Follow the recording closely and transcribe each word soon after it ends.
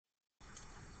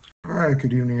All right,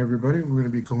 good evening, everybody. We're going to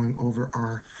be going over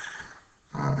our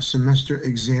semester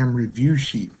exam review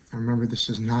sheet. Now, remember, this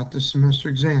is not the semester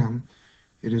exam.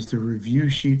 It is the review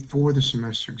sheet for the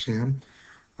semester exam.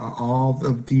 All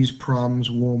of these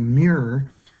problems will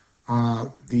mirror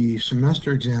the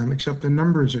semester exam, except the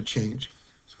numbers are changed.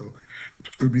 So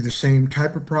it would be the same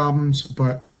type of problems,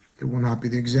 but it will not be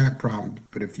the exact problem.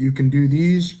 But if you can do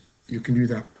these, you can do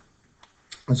that.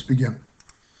 Let's begin.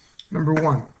 Number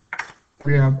one,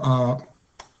 we have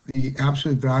the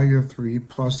absolute value of 3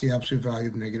 plus the absolute value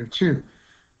of -2.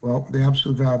 Well, the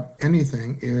absolute value of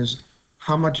anything is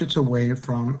how much it's away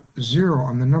from 0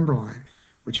 on the number line,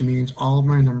 which means all of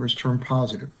my numbers turn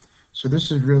positive. So this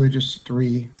is really just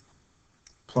 3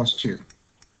 plus 2.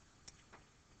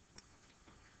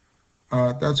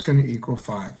 That's going to equal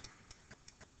 5.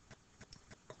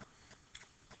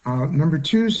 Number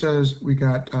 2 says we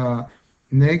got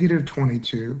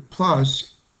 -22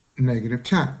 plus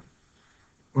 -10.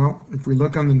 Well, if we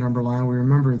look on the number line, we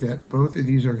remember that both of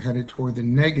these are headed toward the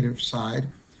negative side.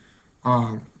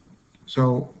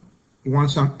 So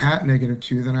once I'm at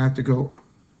 -2, then I have to go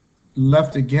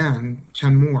left again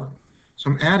 10 more. So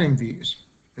I'm adding these.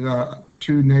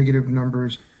 Two negative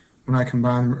numbers, when I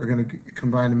combine them, are going to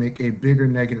combine to make a bigger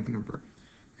negative number.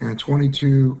 And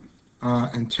 22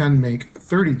 and 10 make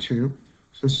 32.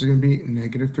 So this is going to be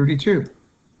 -32.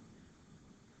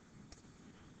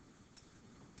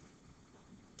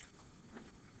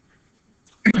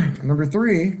 Number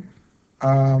 3,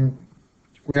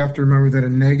 we have to remember that a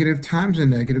negative times a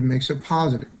negative makes a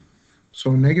positive. So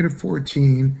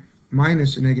 -14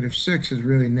 minus a -6 is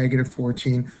really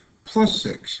 -14 plus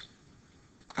 6.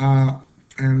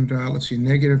 Let's see,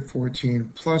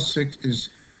 -14 plus 6 is,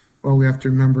 well, we have to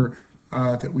remember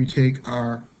that we take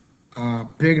our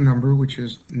big number, which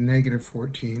is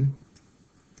 -14,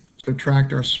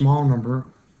 subtract our small number,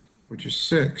 which is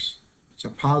 6. It's a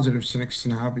positive 6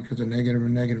 now because a negative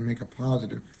and negative make a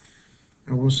positive.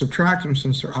 And we'll subtract them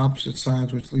since they're opposite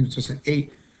sides, which leaves us an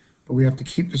 8. But we have to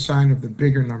keep the sign of the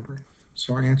bigger number.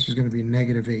 So our answer is going to be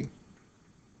 -8.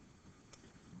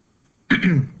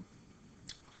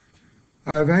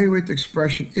 Evaluate the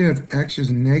expression if x is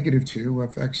 -2. Well,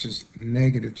 if x is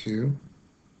 -2,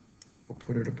 we'll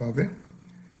put it above it.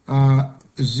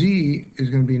 Z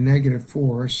is going to be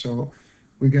 -4, so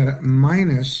we got a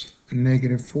minus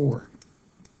 -4.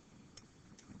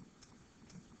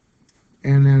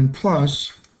 And then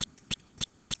plus,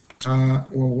 well,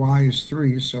 y is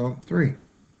 3, so 3.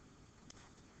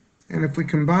 And if we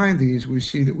combine these, we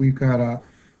see that we've got a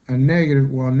negative,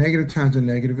 well, negative times a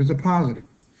negative is a positive.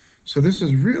 So this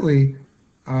is really,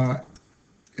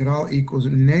 it all equals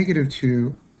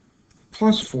 -2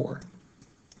 plus 4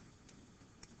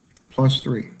 plus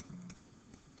 3.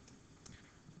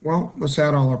 Well, let's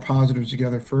add all our positives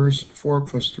together first. 4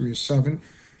 plus 3 is 7,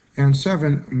 and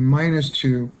 7 minus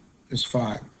 2 is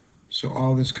 5. So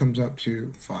all this comes up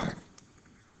to 5.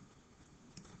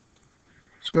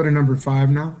 Let's go to number 5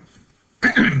 now.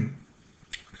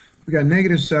 We got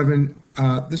 -7.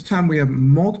 This time we have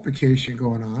multiplication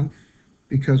going on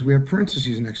because we have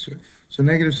parentheses next to it. So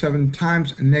 -7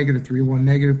 times a -3. Well,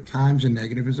 negative times a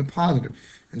negative is a positive.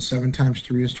 And 7 times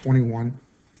 3 is 21.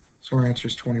 So our answer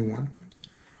is 21.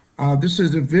 This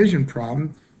is a division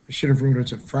problem. I should have wrote it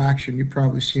as a fraction. You've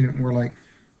probably seen it more like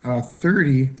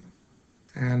 30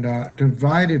 and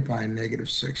divided by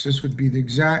 -6. This would be the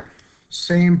exact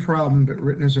same problem but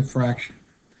written as a fraction.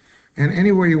 And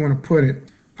anywhere you want to put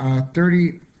it,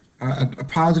 30, a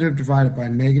positive divided by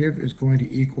negative is going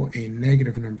to equal a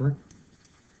negative number.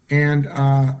 And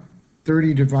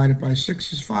 30 divided by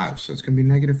 6 is 5, so it's going to be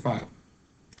 -5.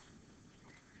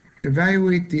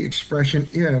 Evaluate the expression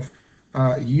if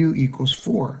u equals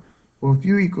 4. Well, if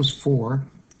u equals 4,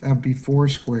 that would be 4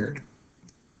 squared.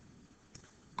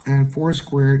 And 4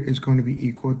 squared is going to be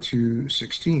equal to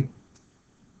 16.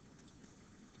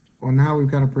 Well, now we've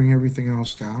got to bring everything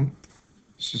else down.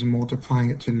 This is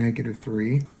multiplying it to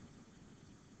 -3.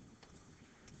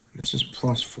 This is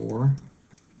plus 4.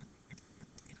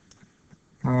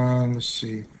 Let's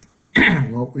see.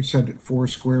 Well, we said that 4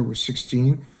 squared was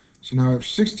 16. So now I have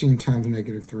 16 times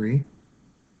 -3.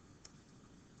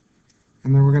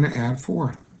 And then we're going to add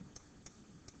 4.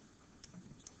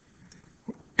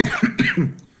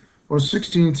 Well,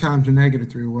 16 times a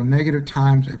 -3. Well, negative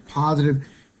times a positive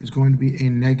is going to be a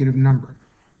negative number.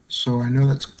 So I know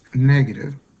that's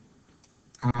negative.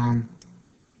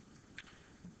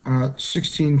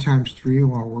 16 times 3,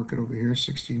 well, I'll work it over here.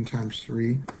 16 times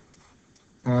 3.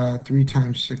 3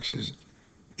 times 6 is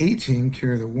 18.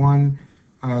 Carry the 1.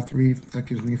 3, that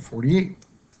gives me 48.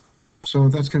 So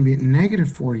that's going to be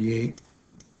 -48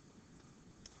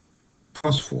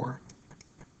 plus 4.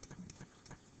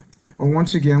 Well,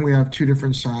 once again, we have two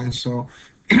different signs, so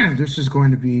this is going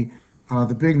to be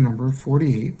the big number,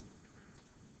 48,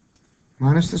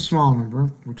 minus the small number,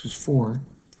 which is 4.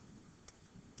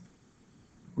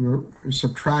 We're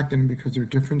subtracting because they're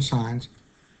different signs,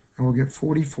 and we'll get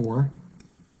 44.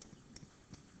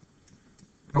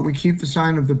 But we keep the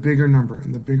sign of the bigger number,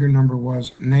 and the bigger number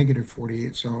was negative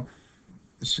 48, so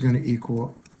this is going to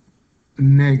equal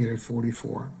negative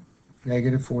 44.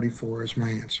 Negative 44 is my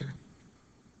answer.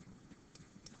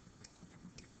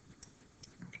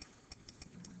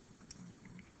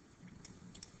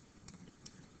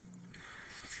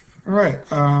 All right,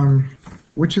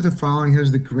 which of the following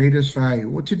has the greatest value?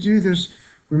 Well, to do this,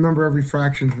 remember every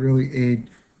fraction is really a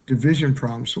division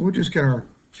problem, so we'll just get our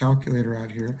calculator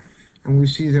out here, and we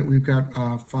see that we've got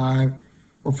 5.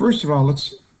 Well, first of all,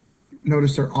 let's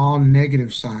notice they're all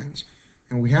negative signs,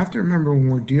 and we have to remember when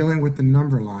we're dealing with the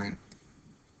number line,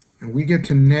 and we get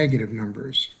to negative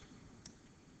numbers,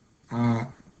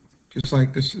 just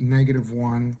like this is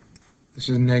 -1, this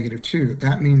is -2.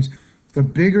 That means the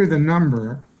bigger the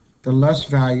number, the less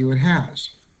value it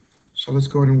has. So let's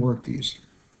go ahead and work these.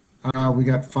 We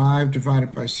got 5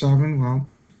 divided by 7. Well,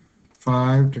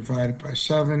 5 divided by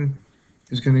 7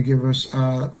 is going to give us,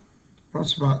 well,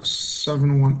 it's about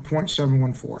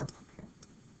 0.714.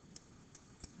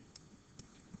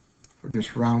 We'll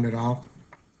just round it off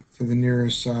to the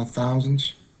nearest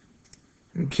thousands.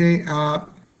 Okay, the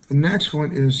next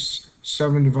one is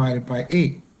 7 divided by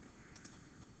 8.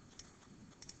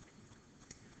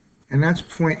 And that's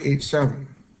 0.87.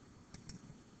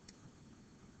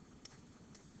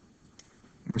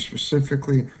 More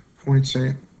specifically,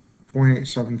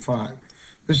 0.875.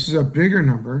 This is a bigger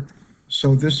number,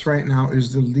 so this right now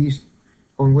is the least.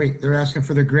 Oh wait, they're asking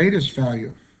for the greatest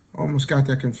value. Almost got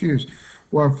that confused.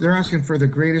 Well, if they're asking for the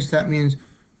greatest, that means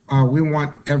we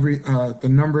want the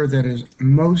number that is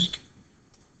most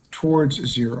towards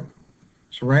 0.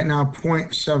 So right now,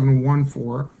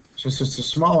 0.714, so since it's a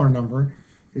smaller number,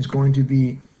 is going to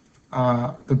be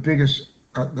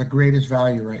the greatest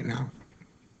value right now.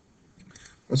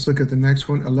 Let's look at the next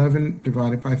one, 11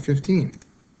 divided by 15.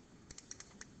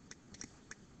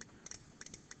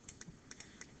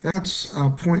 That's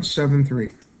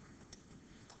 0.73.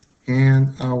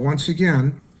 And once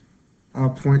again,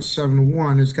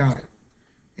 0.71 has got it.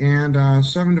 And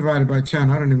 7 divided by 10,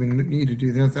 I don't even need to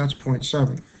do that, that's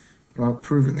 0.7. But I'll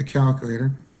prove it in the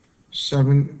calculator.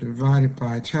 7 divided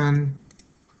by 10,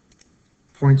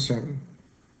 0.7.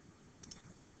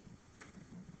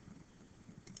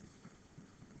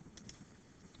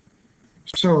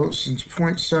 So since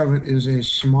 0.7 is a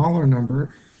smaller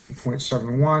number than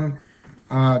 0.71,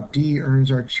 D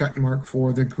earns our check mark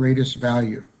for the greatest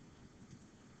value.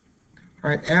 All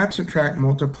right, add, subtract,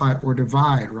 multiply, or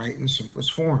divide, right, in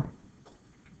simplest form.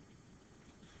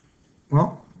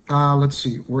 Well, let's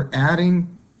see. We're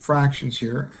adding fractions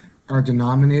here. Our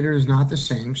denominator is not the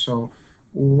same, so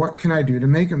what can I do to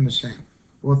make them the same?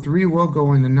 Well, 3 will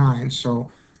go into 9,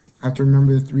 so I have to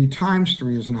remember that 3 times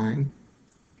 3 is 9.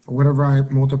 But whatever I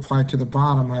multiply to the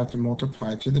bottom, I have to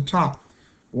multiply to the top.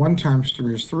 1 times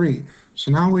 3 is 3. So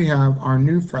now we have our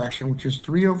new fraction, which is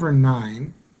 3 over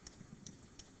 9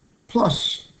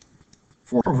 plus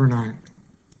 4 over 9.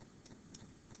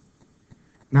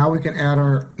 Now we can add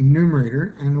our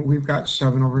numerator, and we've got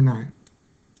 7 over 9.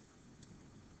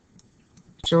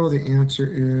 So the answer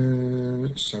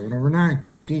is 7 over 9,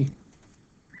 D.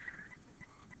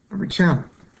 Number 10,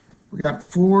 we got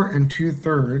 4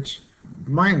 2/3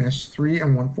 minus 3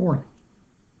 1/4.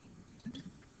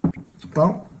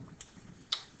 Well,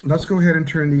 let's go ahead and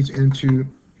turn these into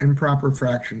improper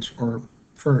fractions, or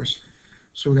first.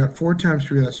 So we got 4 times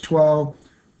 3, that's 12,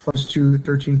 plus 2,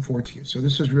 13, 14. So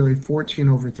this is really 14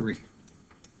 over 3.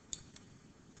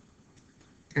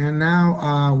 And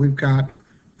now we've got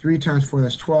 3 times 4,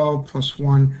 that's 12, plus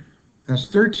 1, that's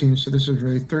 13. So this is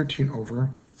really 13 over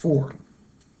 4.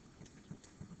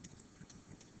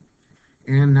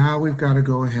 And now we've got to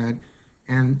go ahead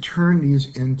and turn these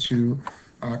into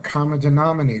common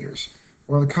denominators.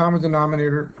 Well, the common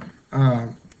denominator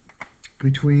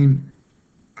between,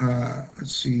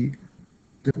 let's see,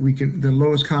 the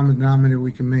lowest common denominator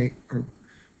we can make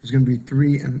is going to be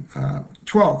 3 and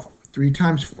 12, 3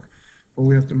 times 4. Well,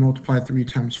 we have to multiply 3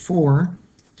 times 4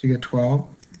 to get 12,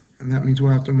 and that means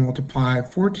we'll have to multiply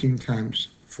 14 times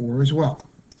 4 as well.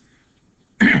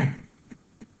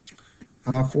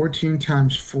 14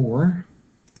 times 4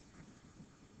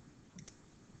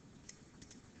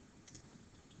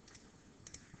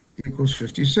 equals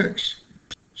 56.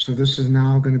 So this is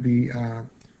now going to be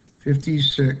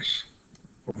 56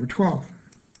 over 12.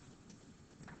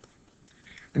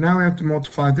 And now we have to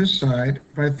multiply this side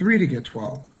by 3 to get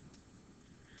 12.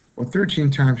 Well,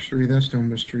 13 times 3, that's no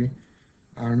mystery.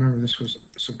 Remember, this was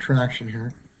subtraction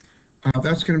here.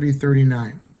 That's going to be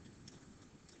 39.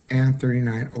 And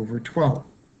 39 over 12.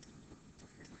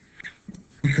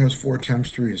 Because 4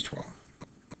 times 3 is 12.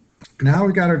 Now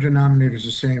we got our denominators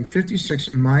the same.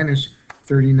 56 minus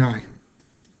 39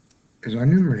 is our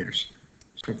numerators.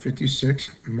 So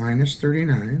 56 minus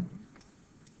 39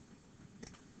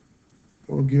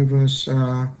 will give us,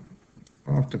 I'll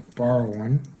have to borrow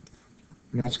one.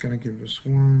 And that's going to give us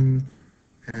 1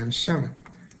 and 7.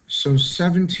 So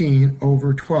 17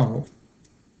 over 12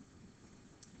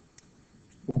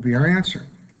 will be our answer.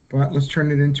 But let's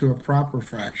turn it into a proper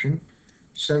fraction.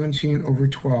 17 over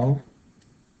 12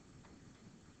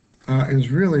 is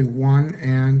really 1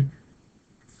 and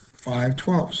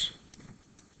 5/12.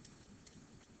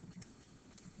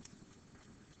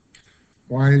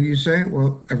 Why do you say?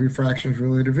 Well, every fraction is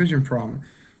really a division problem.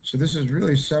 So this is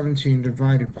really 17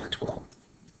 divided by 12.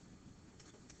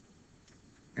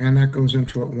 And that goes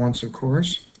into it once, of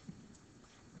course,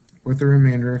 with a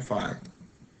remainder of 5.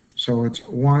 So it's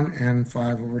 1 and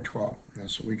 5 over 12.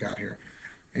 That's what we got here.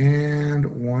 And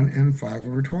 1 and 5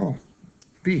 over 12.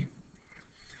 B.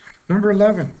 Number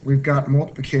 11, we've got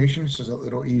multiplication. This is a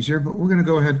little easier, but we're going to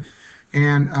go ahead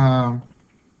and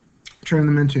turn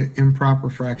them into improper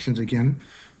fractions again.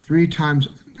 3 times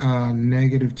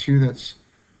negative 2, that's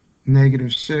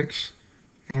negative 6.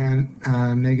 And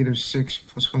negative 6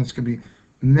 plus 1 is going to be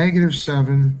negative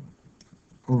 7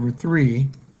 over 3.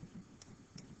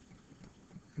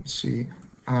 Let's see,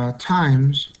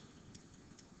 times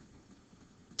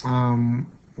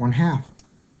 1/2.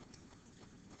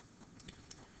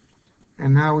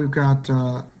 And now we've got,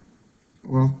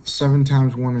 well, 7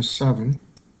 times 1 is 7.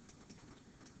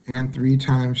 And 3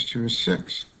 times 2 is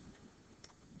 6.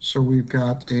 So we've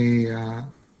got a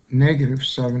negative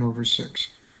 7 over 6.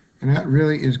 And that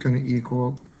really is going to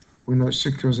equal, we know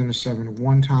 6 goes into 7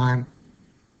 one time.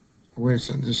 Wait a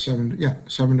second, this 7, yeah,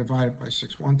 7 divided by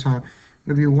 6 one time.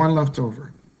 There'll be 1 left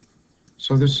over.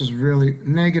 So this is really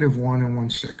negative 1 and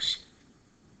 1/6.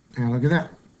 And look at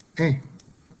that, A.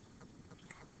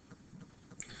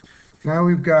 Now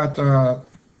we've got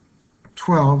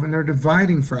 12, and they're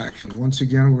dividing fractions. Once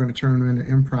again, we're going to turn them into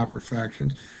improper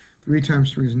fractions. 3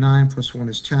 times 3 is 9, plus 1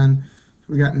 is 10. So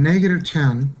we got negative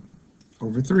 10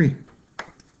 over 3.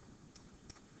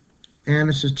 And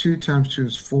this is 2 times 2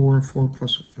 is 4. 4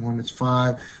 plus 1 is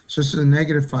 5. So this is a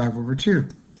negative 5 over 2.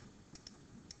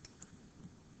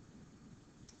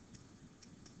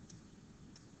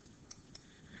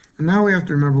 And now we have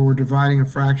to remember we're dividing a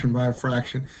fraction by a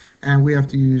fraction, and we have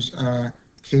to use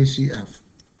KCF.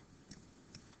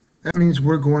 That means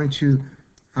we're going to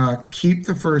keep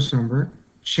the first number,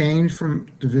 change from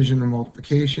division to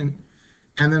multiplication,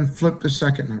 and then flip the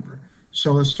second number.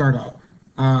 So let's start out.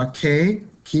 K,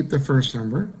 keep the first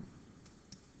number.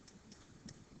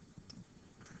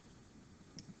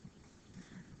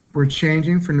 We're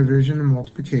changing from division to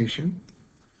multiplication,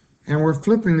 and we're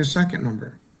flipping the second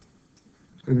number.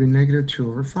 So it would be negative 2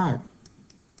 over 5.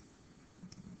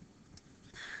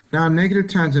 Now, negative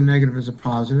times a negative is a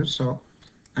positive, so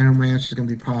I know my answer is going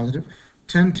to be positive.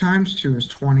 10 times 2 is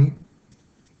 20,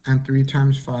 and 3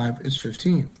 times 5 is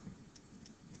 15.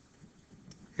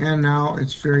 And now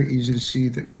it's very easy to see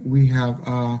that we have,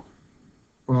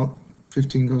 well,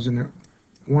 15 goes in there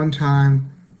one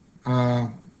time,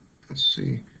 let's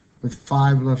see, with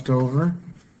 5 left over.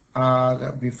 That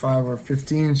would be 5 over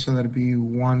 15, so that would be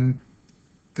 1/3.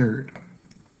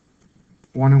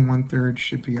 1 and 1/3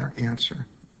 should be our answer.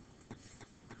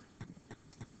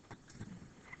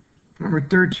 Number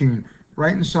 13,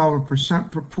 write and solve a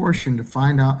percent proportion to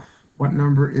find out what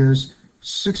number is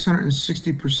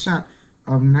 660%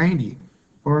 of 90.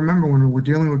 Well, remember, when we're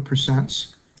dealing with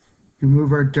percents, you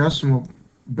move our decimal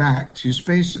back 2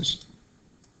 spaces.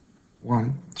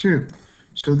 1, 2.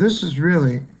 So this is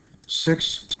really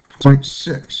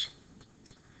 6.6.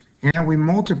 And we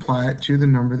multiply it to the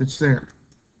number that's there.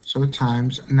 So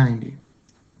times 90.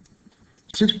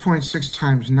 6.6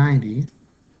 times 90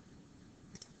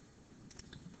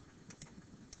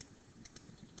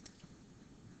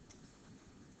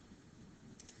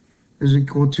 is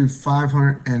equal to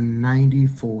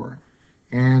 594.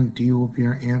 And D will be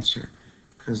our answer,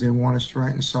 because they want us to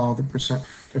write and solve the percent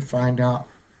to find out,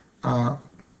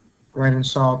 write and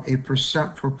solve a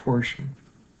percent proportion.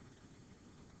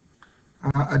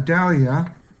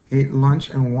 Adelia ate lunch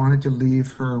and wanted to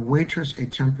leave her waitress a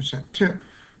 10% tip.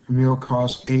 The meal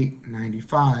cost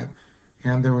 $8.95,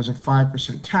 and there was a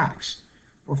 5% tax.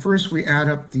 Well, first we add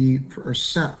up the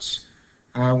percents.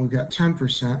 We've got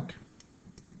 10%.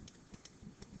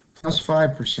 plus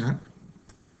 5%.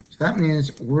 So that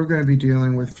means we're going to be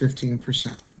dealing with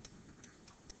 15%.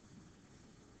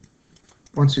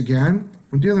 Once again,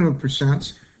 when dealing with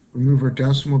percents, we move our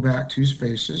decimal back 2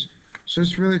 spaces. So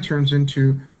this really turns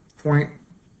into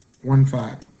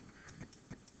 0.15.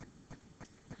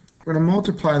 We're going to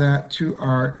multiply that to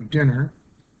our dinner,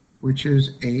 which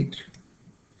is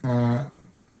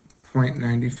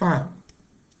 8.95.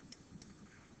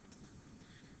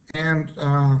 And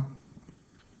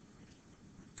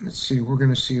let's see, we're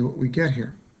going to see what we get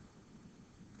here.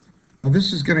 Now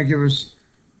this is going to give us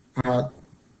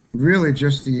really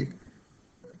just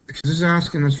because this is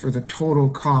asking us for the total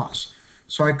cost.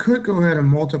 So I could go ahead and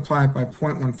multiply it by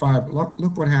 0.15, but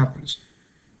look what happens.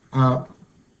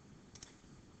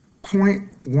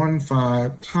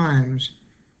 0.15 times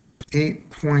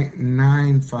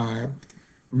 8.95,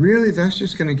 really that's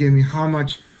just going to give me how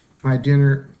much my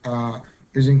dinner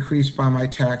is increased by my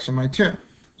tax and my tip.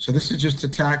 So this is just a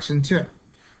tax and tip.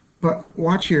 But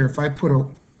watch here, if I put a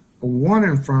 1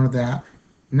 in front of that,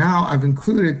 now I've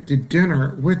included the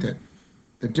dinner with it.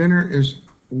 The dinner is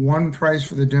one price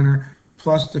for the dinner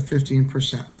plus the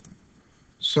 15%.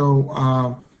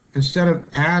 So instead of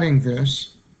adding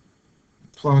this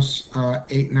plus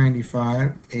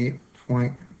 8.95,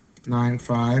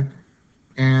 8.95,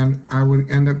 and I would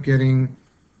end up getting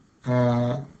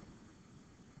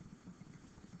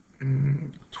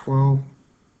 12.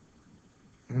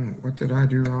 What did I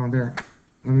do wrong there?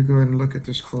 Let me go ahead and look at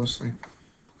this closely.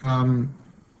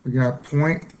 We got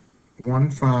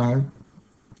 0.15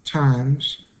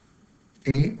 times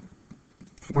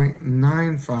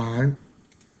 8.95.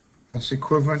 That's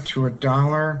equivalent to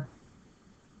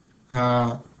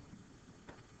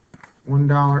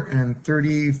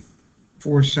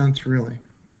 $1.34 really.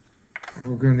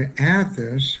 We're going to add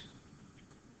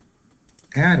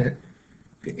it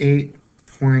to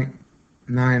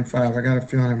 8.95. I got a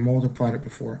feeling I multiplied it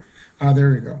before.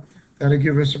 There we go. That'll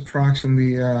give us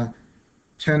approximately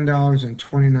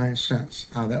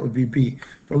 $10.29. That would be B.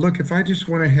 But look, if I just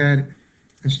went ahead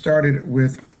and started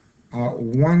with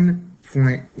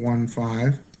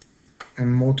 1.15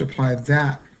 and multiplied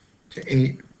that to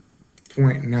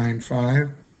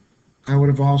 8.95, I would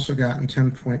have also gotten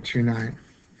 10.29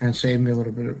 and saved me a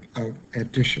little bit of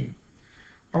addition.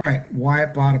 All right,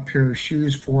 Wyatt bought a pair of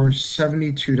shoes for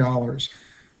 $72.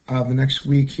 The next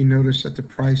week, he noticed that the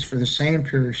price for the same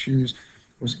pair of shoes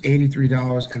was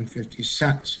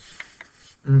 $83.50.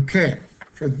 Okay,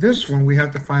 for this one, we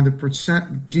have to find the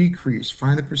percent decrease,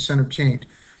 find the percent of change.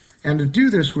 And to do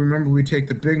this, remember we take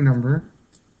the big number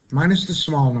minus the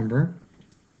small number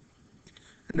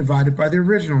and divide it by the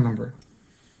original number.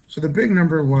 So the big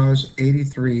number was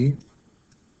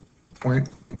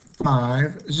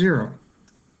 83.50.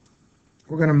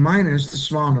 We're going to minus the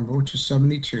small number, which is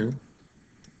 72.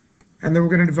 And then we're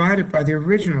going to divide it by the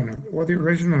original number. Well, the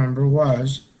original number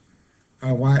was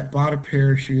Wyatt bought a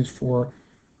pair of shoes for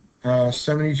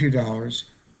 $72.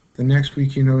 The next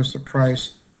week, you notice the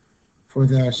price for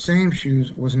the same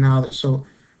shoes was now that. So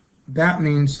that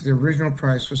means the original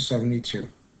price was $72.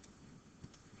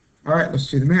 All right,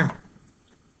 let's do the math.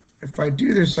 If I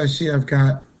do this, I see I've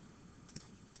got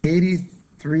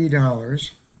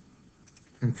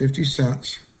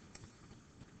 $83.50.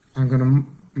 I'm going to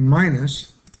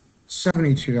minus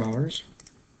 $72,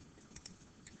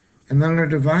 and then I'm going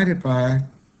to divide it by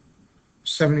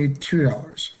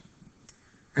 $72,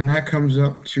 and that comes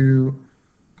up to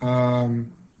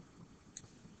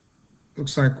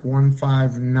looks like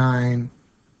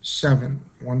 1597,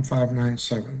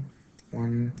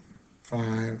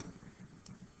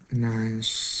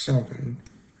 1597,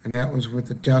 and that was with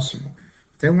the decimal.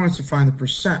 They want us to find the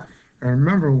percent. And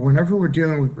remember, whenever we're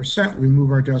dealing with percent, we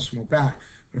move our decimal back.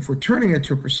 If we're turning it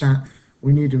to a percent,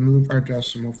 we need to move our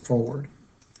decimal forward.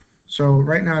 So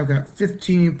right now I've got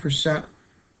 15%,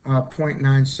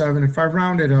 0.97. If I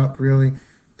round it up, really,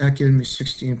 that gives me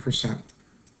 16%.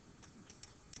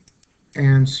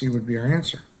 And C would be our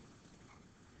answer.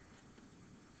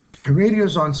 The radio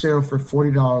is on sale for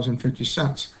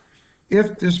 $40.50.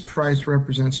 If this price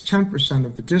represents 10%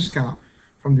 of the discount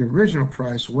from the original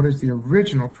price, what is the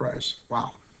original price?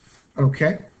 Wow.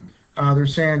 Okay. They're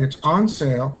saying it's on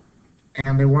sale,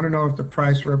 and they want to know if this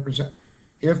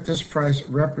price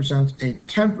represents a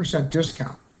 10%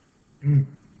 discount.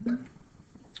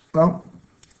 Well,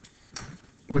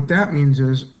 what that means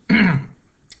is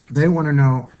they want to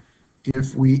know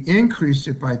if we increased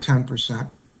it by 10%,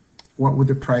 what would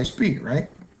the price be, right?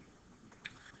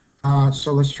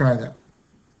 So let's try that.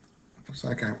 Looks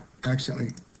like I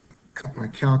accidentally cut my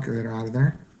calculator out of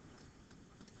there.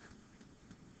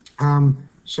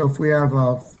 So if we have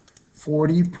a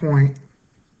 40.50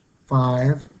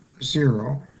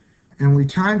 0.50, and we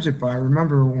times it by,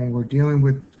 remember when we're dealing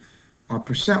with a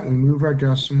percent, we move our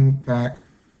decimal back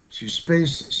to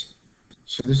spaces.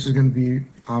 So this is going to be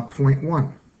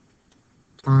 0.1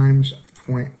 times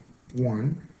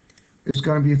 0.1 is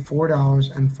going to be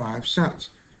 $4.05.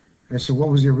 And so what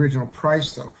was the original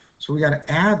price though? So we got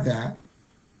to add that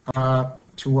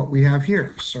to what we have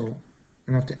here. So we're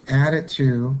going to have to add it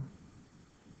to,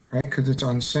 right, because it's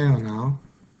on sale now,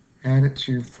 add it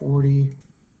to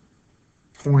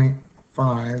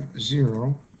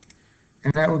 40.50,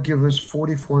 and that would give us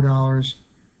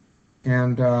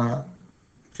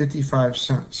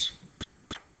 $44.55.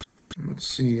 Let's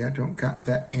see, I don't got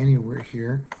that anywhere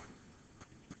here.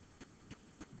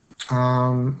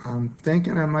 I'm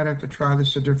thinking I might have to try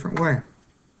this a different way.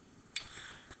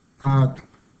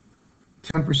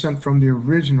 10% from the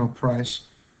original price.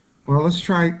 Well, let's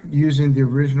try using the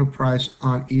original price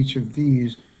on each of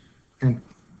these and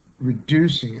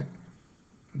reducing it.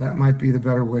 That might be the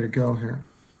better way to go here.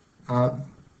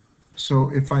 So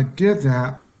if I did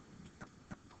that,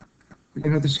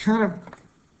 this kind of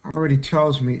already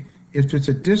tells me if it's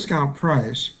a discount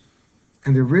price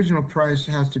and the original price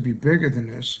has to be bigger than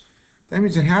this, that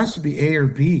means it has to be A or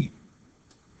B.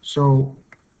 So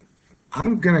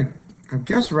I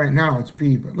guess right now it's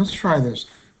B, but let's try this.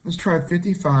 Let's try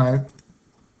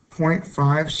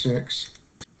 55.56,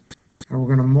 and we're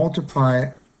going to multiply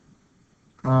it.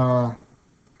 Let's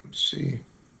see.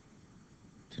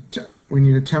 We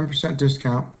need a 10%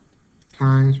 discount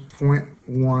times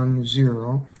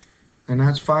 0.10, and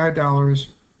that's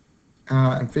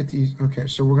 $5.50. Okay,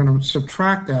 so we're going to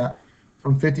subtract that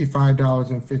from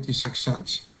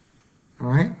 $55.56. All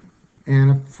right,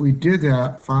 and if we did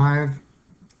that,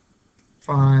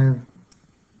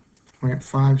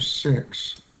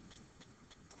 5.56,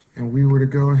 and we were to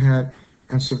go ahead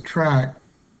and subtract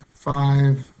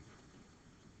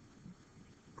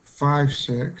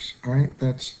 5.56, all right,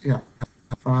 that's, yeah,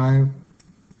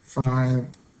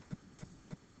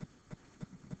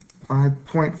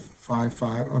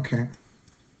 5.55, okay,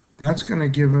 that's going to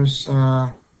give us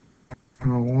 10,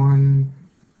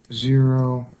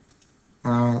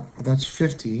 that's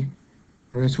 50.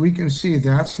 But as we can see,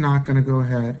 that's not going to go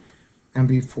ahead and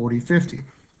be 40.50.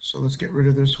 So let's get rid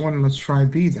of this one and let's try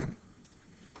B then.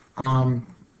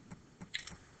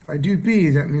 If I do B,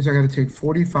 that means I got to take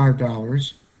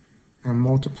 $45 and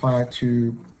multiply it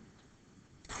to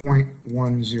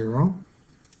 0.10.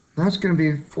 That's going to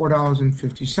be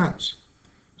 $4.50.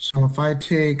 So if I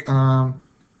take,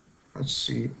 let's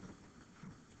see,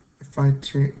 if I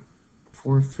take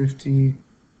 450,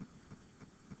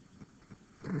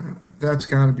 that's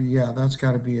got to be, yeah, that's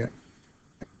got to be it.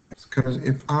 Because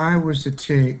if I was to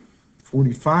take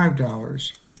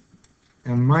 $45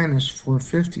 and minus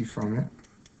 450 from it,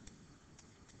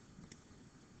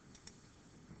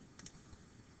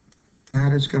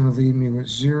 that is going to leave me with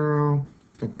 0,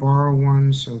 to borrow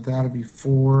 1, so that'll be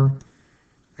 4,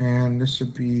 and this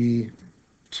would be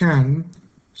 10,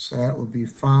 so that would be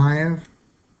 5.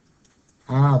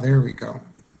 There we go.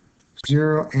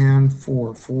 0 and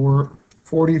 4,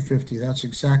 40.50. That's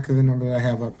exactly the number that I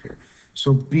have up here.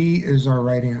 So B is our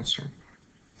right answer.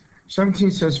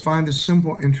 17 says find the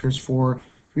simple interest for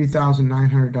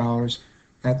 $3,900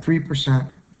 at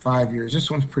 3%, 5 years.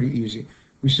 This one's pretty easy.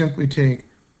 We simply take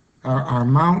our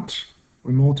amount,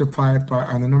 we multiply it by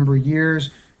the number of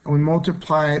years, and we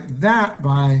multiply that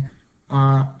by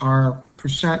our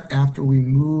percent after we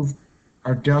move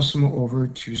our decimal over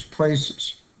 2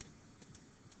 places.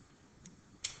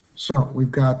 So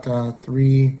we've got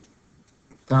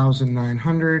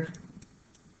 3,900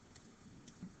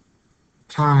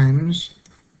 times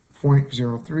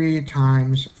 0.03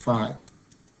 times 5.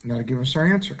 And that'll give us our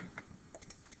answer.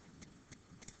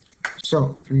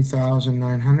 So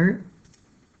 3,900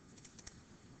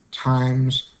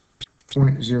 times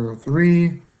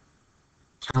 0.03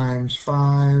 times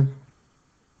 5,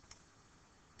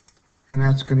 and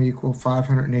that's going to equal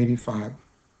 585.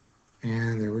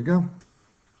 And there we go.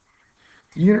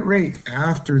 Unit rate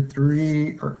after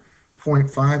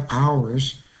 3.5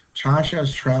 hours, Tasha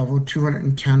has traveled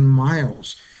 210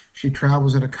 miles. She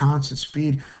travels at a constant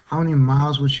speed. How many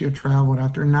miles would she have traveled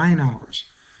after 9 hours?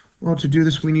 Well, to do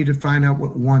this, we need to find out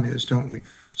what 1 is, don't we?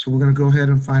 So we're going to go ahead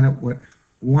and find out what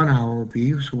 1 hour will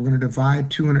be. So we're going to divide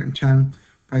 210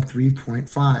 by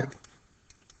 3.5.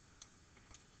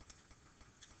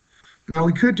 Now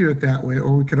we could do it that way,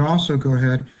 or we could also go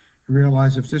ahead and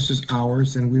realize if this is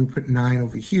hours, then we would put 9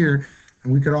 over here,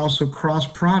 and we could also cross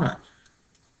product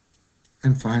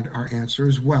and find our answer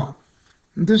as well.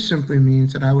 And this simply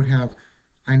means that I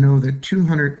know that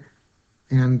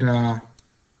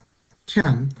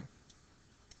 210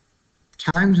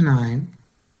 times 9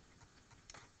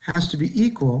 has to be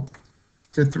equal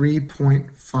to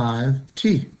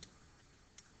 3.5t.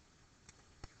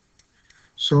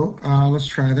 So let's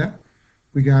try that.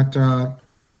 We got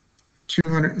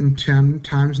 210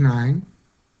 times 9.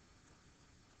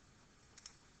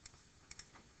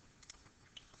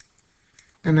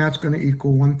 And that's going to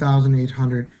equal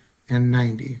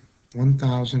 1,890.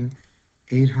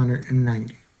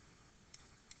 1,890.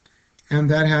 And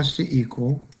that has to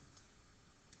equal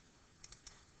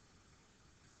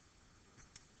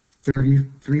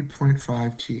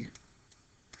 3.5t.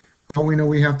 Well, we know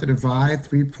we have to divide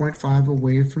 3.5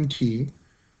 away from t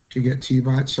to get t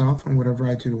by itself, and whatever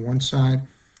I do to one side,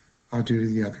 I'll do to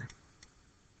the other.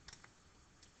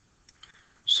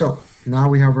 So now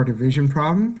we have our division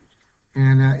problem,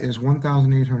 and that is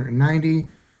 1,890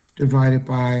 divided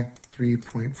by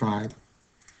 3.5.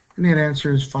 And that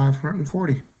answer is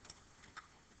 540.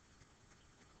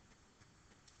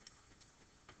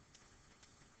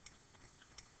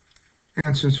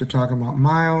 And since we're talking about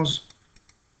miles,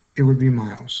 it would be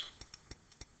miles.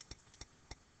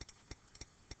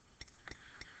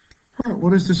 All right,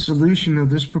 what is the solution of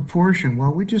this proportion?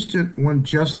 Well, we just did one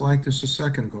just like this a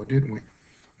second ago, didn't we?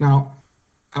 Now,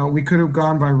 we could have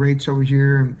gone by rates over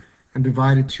here and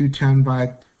divided 210 by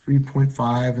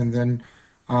 3.5 and then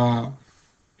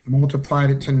multiplied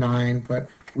it to 9, but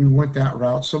we went that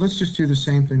route. So let's just do the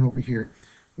same thing over here.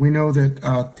 We know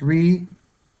that 3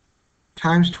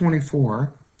 times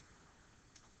 24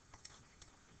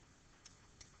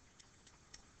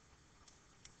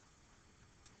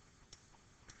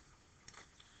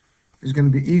 is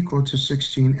going to be equal to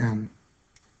 16m.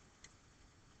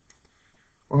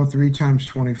 Well, 3 times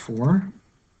 24,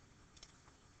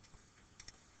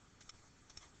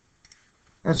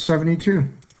 that's 72.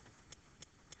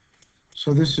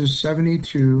 So this is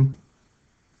 72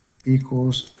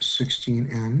 equals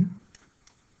 16m.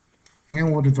 And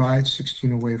we'll divide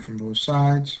 16 away from both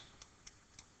sides.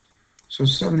 So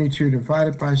 72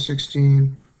 divided by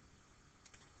 16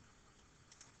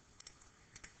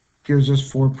 gives us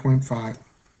 4.5.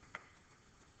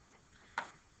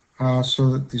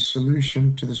 So that the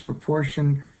solution to this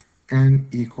proportion, n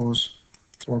equals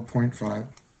 4.5.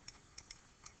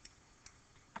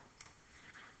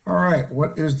 All right,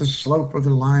 what is the slope of the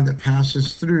line that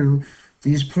passes through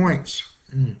these points?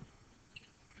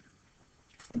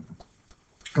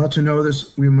 Well, to know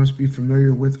this, we must be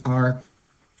familiar with our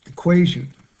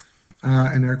equation.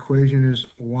 And our equation is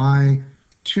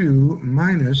y2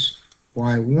 minus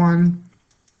y1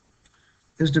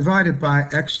 is divided by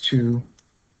x2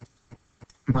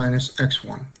 minus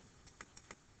x1.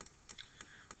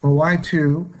 Well,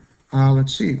 y2,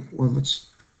 let's see. Well,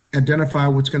 let's identify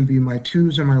what's going to be my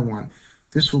 2's and my 1.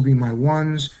 This will be my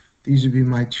 1's. These will be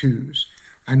my 2's.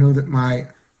 I know that my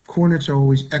coordinates are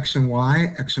always x and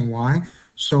y, x and y.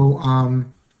 So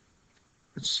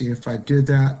let's see if I did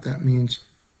that. That means,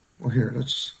 well, here,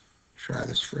 let's try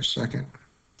this for a second.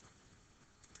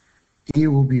 E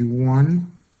will be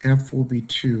 1, F will be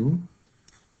 2,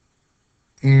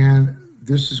 and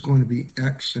this is going to be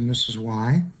x and this is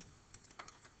y.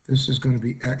 This is going to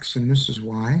be x and this is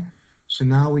y. So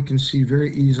now we can see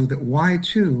very easily that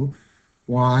y2,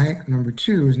 y number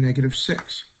 2 is negative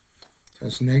 6. So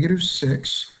that's negative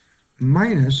 6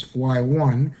 minus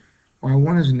y1.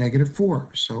 y1 is negative 4,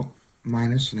 so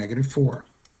minus negative 4.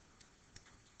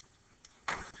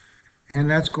 And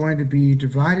that's going to be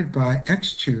divided by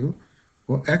x2.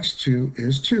 Well, x2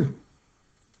 is 2.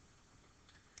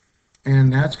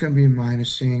 And that's going to be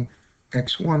minusing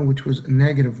x1, which was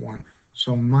negative 1.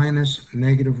 So minus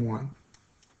negative 1.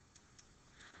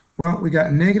 Well, we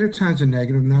got negative times a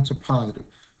negative, and that's a positive.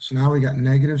 So now we got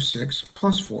negative 6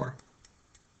 plus 4.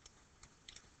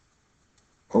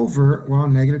 Over, well,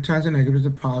 negative times a negative is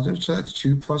a positive, so that's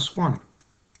 2 plus 1.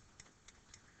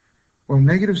 Well,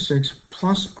 negative 6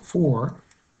 plus 4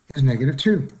 is negative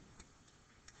 2.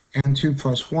 And 2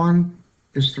 plus 1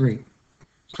 is 3.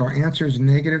 So our answer is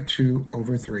negative 2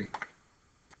 over 3.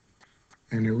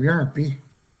 And here we are, B.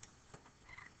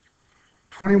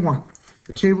 21.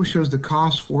 The table shows the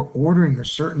cost for ordering a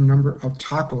certain number of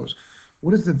tacos.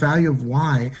 What is the value of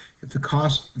y if the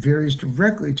cost varies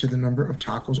directly to the number of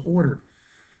tacos ordered?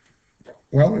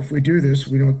 Well, if we do this,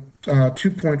 we know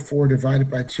 2.4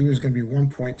 divided by 2 is going to be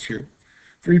 1.2.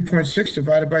 3.6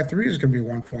 divided by 3 is going to be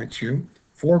 1.2.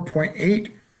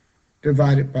 4.8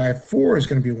 divided by 4 is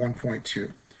going to be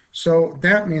 1.2. So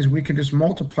that means we can just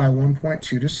multiply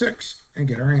 1.2 to 6 and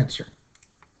get our answer.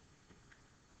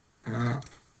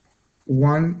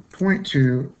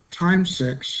 1.2 times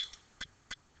 6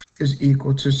 is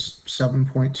equal to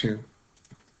 7.2.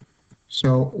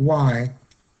 So y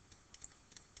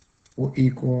will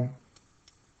equal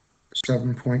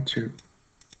 7.2.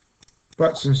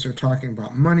 But since they're talking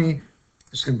about money,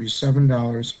 it's going to be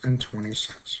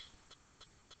 $7.20.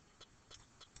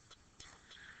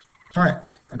 All right,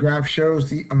 the graph shows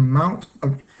the amount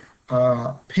of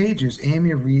pages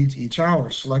Amy reads each hour.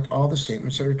 Select all the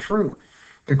statements that are true.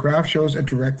 The graph shows a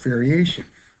direct variation.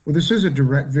 Well, this is a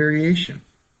direct variation.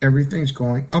 Everything's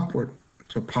going upward.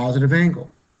 It's a positive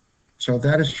angle. So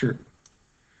that is true.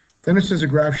 Then it says the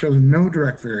graph shows no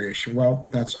direct variation. Well,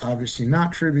 that's obviously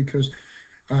not true because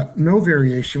no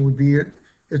variation would be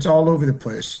it's all over the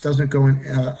place. It doesn't go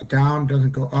down,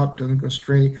 doesn't go up, doesn't go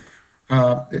straight.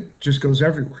 It just goes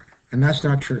everywhere. And that's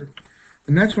not true.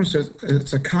 The next one says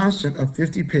it's a constant of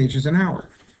 50 pages an hour.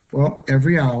 Well,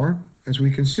 every hour, as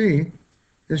we can see,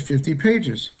 is 50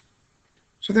 pages.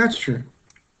 So that's true.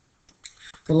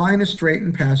 The line is straight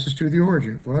and passes through the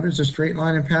origin. Well, there's a straight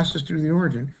line and passes through the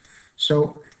origin.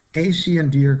 So A, C, and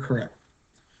D are correct.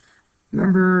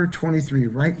 Number 23,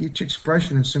 write each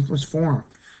expression in simplest form.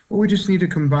 Well, we just need to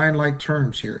combine like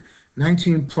terms here.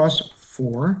 19 plus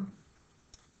 4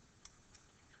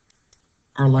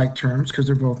 are like terms because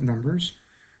they're both numbers.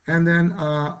 And then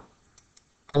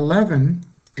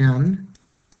 11n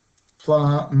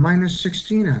plus minus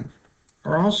 16n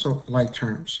are also like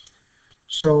terms.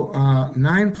 So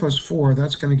 9 plus 4,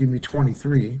 that's going to give me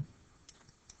 23.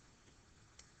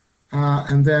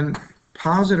 And then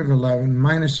positive 11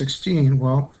 minus 16,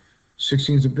 well,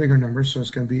 16 is a bigger number, so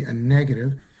it's going to be a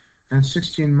negative. And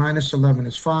 16 minus 11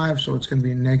 is 5, so it's going to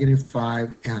be negative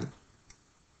 5n.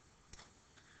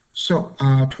 So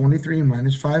 23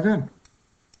 minus 5n.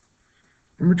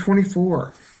 Number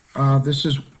 24, this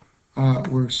is,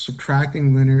 we're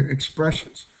subtracting linear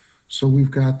expressions. So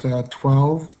we've got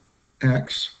 12x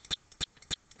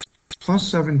plus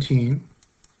 17,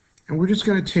 and we're just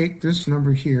going to take this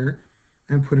number here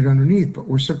and put it underneath, but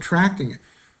we're subtracting it,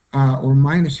 or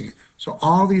minusing it. So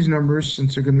all these numbers,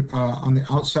 since they're going to, on the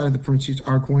outside of the parentheses,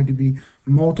 are going to be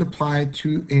multiplied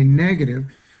to a negative,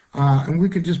 and we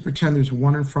could just pretend there's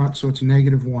 1 in front, so it's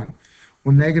negative 1.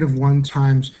 Well, negative 1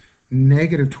 times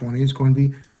negative 20 is going to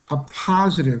be a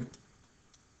positive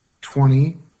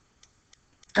 20x.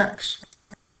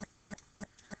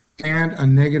 And a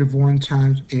negative 1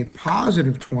 times a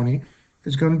positive 20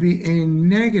 is going to be a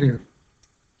negative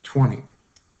 20.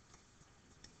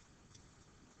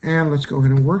 And let's go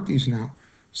ahead and work these now.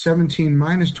 17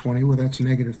 minus 20, well, that's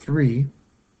negative 3.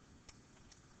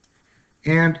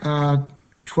 And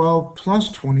 12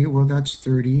 plus 20, well, that's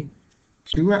 32x.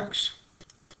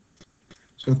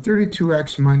 So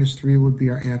 32x minus 3 would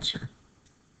be our answer.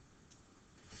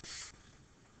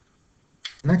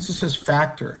 Next it says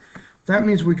factor. That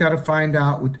means we got to find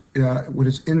out what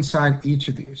is inside each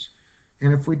of these.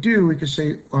 And if we do, we can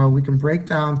say we can break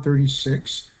down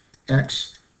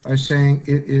 36x by saying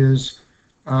it is,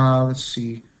 let's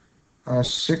see,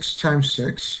 6 times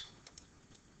 6.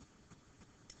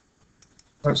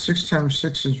 6 times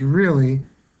 6 is really,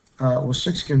 well,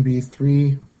 6 can be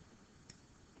 3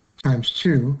 times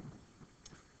 2,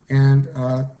 and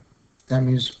that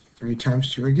means 3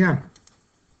 times 2 again.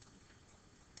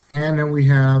 And then we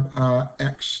have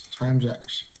x times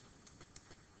x.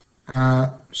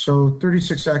 So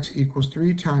 36x equals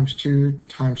 3 times 2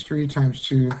 times 3 times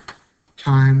 2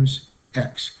 times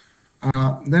x.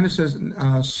 Then it says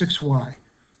 6y.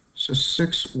 So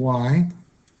 6y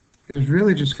is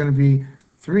really just going to be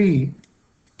 3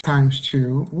 times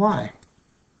 2y.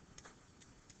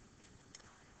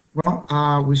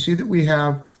 Well, we see that we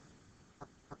have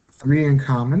 3 in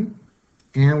common,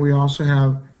 and we also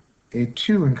have a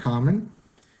 2 in common.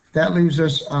 That leaves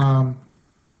us,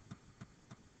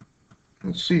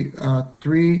 let's see,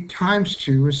 3 times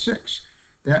 2 is 6.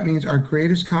 That means our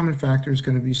greatest common factor is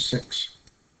going to be 6.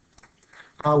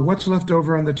 What's left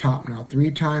over on the top now?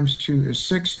 3 times 2 is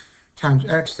 6 times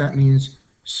x. That means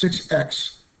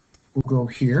 6x will go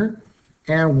here.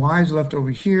 And y is left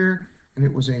over here, and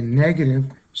it was a negative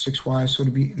 6y, so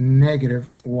it'll be negative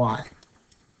y.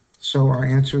 So our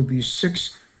answer would be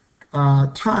 6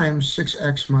 times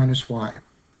 6x minus y.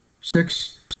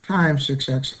 6 times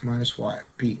 6x minus y,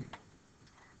 B.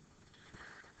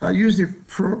 Use the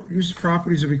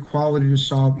properties of equality to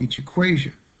solve each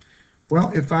equation.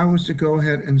 Well, if I was to go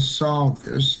ahead and solve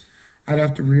this, I'd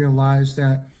have to realize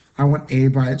that I want a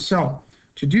by itself.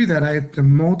 To do that, I have to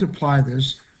multiply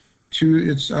this to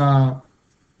its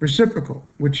reciprocal,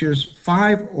 which is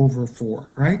 5 over 4,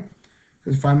 right?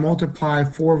 Because if I multiply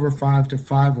 4 over 5 to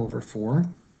 5 over 4,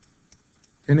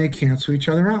 then they cancel each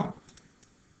other out.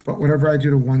 But whatever I do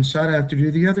to one side, I have to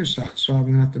do the other side. So I'm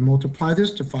going to have to multiply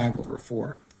this to 5 over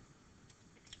 4.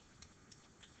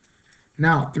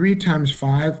 Now, 3 times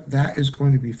 5, that is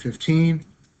going to be 15.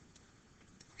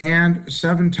 And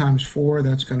 7 times 4,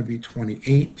 that's going to be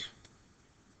 28.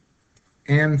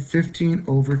 And 15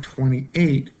 over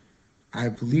 28, I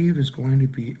believe, is going to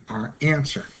be our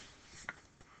answer.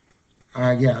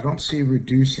 Yeah, I don't see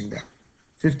reducing that.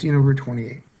 15 over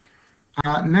 28.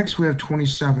 Next, we have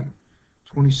 27.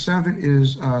 27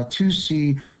 is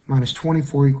 2c minus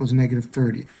 24 equals negative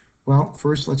 30. Well,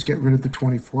 first, let's get rid of the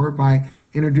 24 by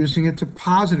introducing it to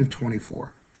positive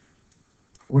 24.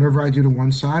 Whatever I do to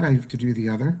one side, I have to do the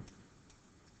other.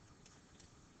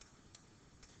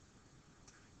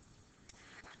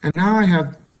 And now I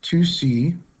have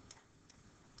 2c,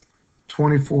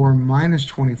 24 minus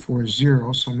 24 is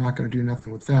 0, so I'm not going to do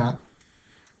nothing with that.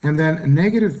 And then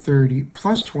negative 30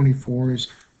 plus 24 is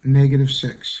negative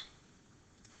 6.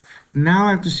 Now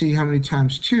I have to see how many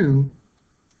times 2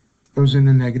 goes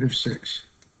into negative 6.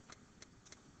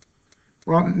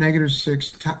 Well, negative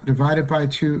 6 divided by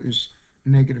 2 is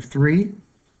negative 3.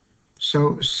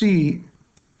 So C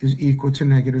is equal to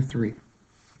negative 3.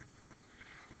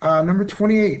 Number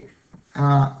 28.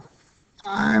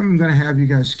 I'm going to have you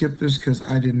guys skip this because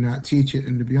I did not teach it.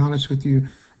 And to be honest with you,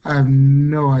 I have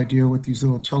no idea what these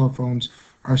little telephones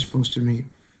are supposed to mean.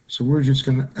 So we're just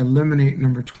going to eliminate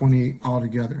number 28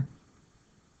 altogether.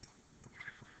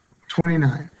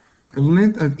 29. The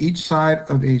length of each side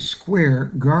of a square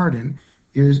garden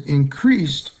is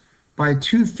increased by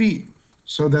 2 feet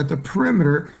so that the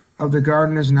perimeter of the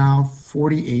garden is now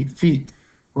 48 feet.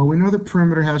 Well, we know the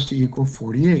perimeter has to equal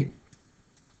 48.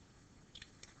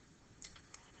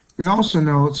 We also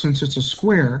know, since it's a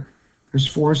square, there's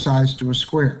 4 sides to a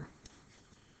square.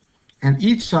 And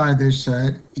each side, they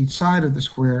said, each side of the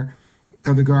square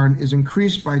of the garden is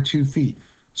increased by 2 feet.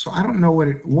 So I don't know what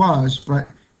it was, but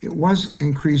it was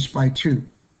increased by 2.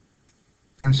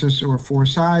 And since there were 4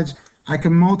 sides, I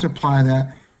can multiply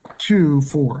that to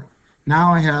 4.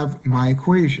 Now I have my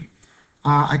equation.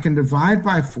 I can divide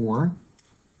by 4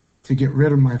 to get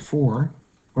rid of my 4.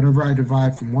 Whatever I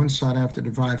divide from one side, I have to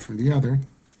divide from the other.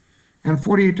 And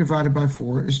 48 divided by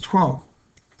 4 is 12.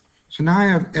 So now I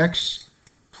have x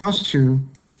plus 2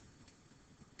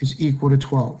 is equal to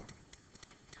 12.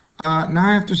 Now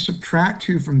I have to subtract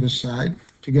 2 from this side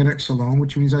to get x alone,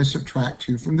 which means I subtract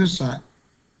 2 from this side.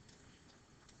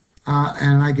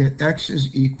 And I get x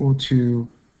is equal to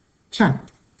 10.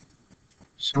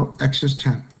 So x is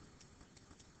 10.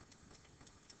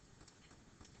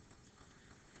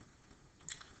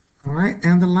 All right,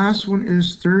 and the last one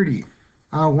is 30.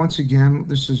 Once again,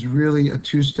 this is really a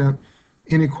 2-step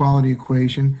inequality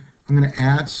equation. I'm going to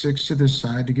add 6 to this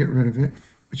side to get rid of it,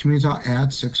 which means I'll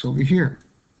add 6 over here.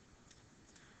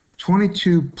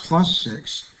 22 plus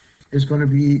 6 is going to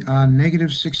be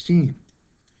negative 16.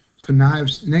 So now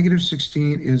negative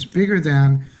 16 is bigger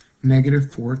than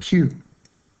negative 4q.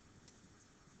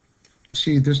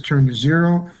 See, this turned to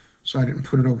 0, so I didn't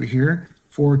put it over here.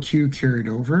 4q carried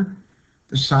over.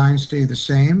 The signs stay the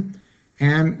same.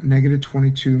 And negative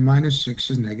 22 minus 6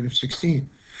 is negative 16.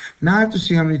 Now I have to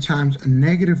see how many times a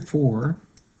negative 4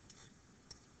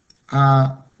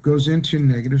 goes into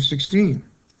negative 16.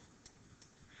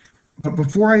 But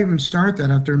before I even start that,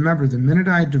 I have to remember the minute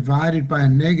I divided by a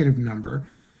negative number,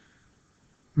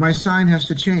 my sign has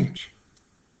to change.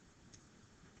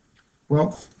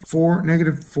 Well,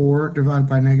 negative 4 divided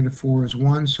by negative 4 is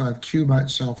 1, so I have q by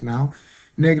itself now.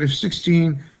 Negative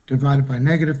 16 divided by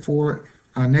negative 4,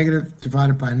 negative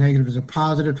divided by negative is a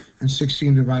positive, and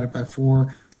 16 divided by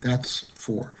 4, that's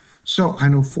 4. So I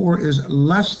know 4 is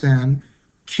less than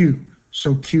q.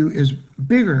 So q is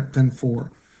bigger than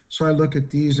 4. So I look at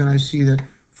these and I see that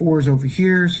 4 is over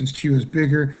here. Since q is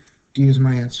bigger, D is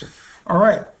my answer. All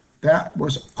right, that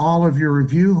was all of your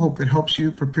review. Hope it helps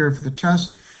you prepare for the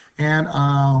test. And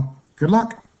good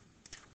luck.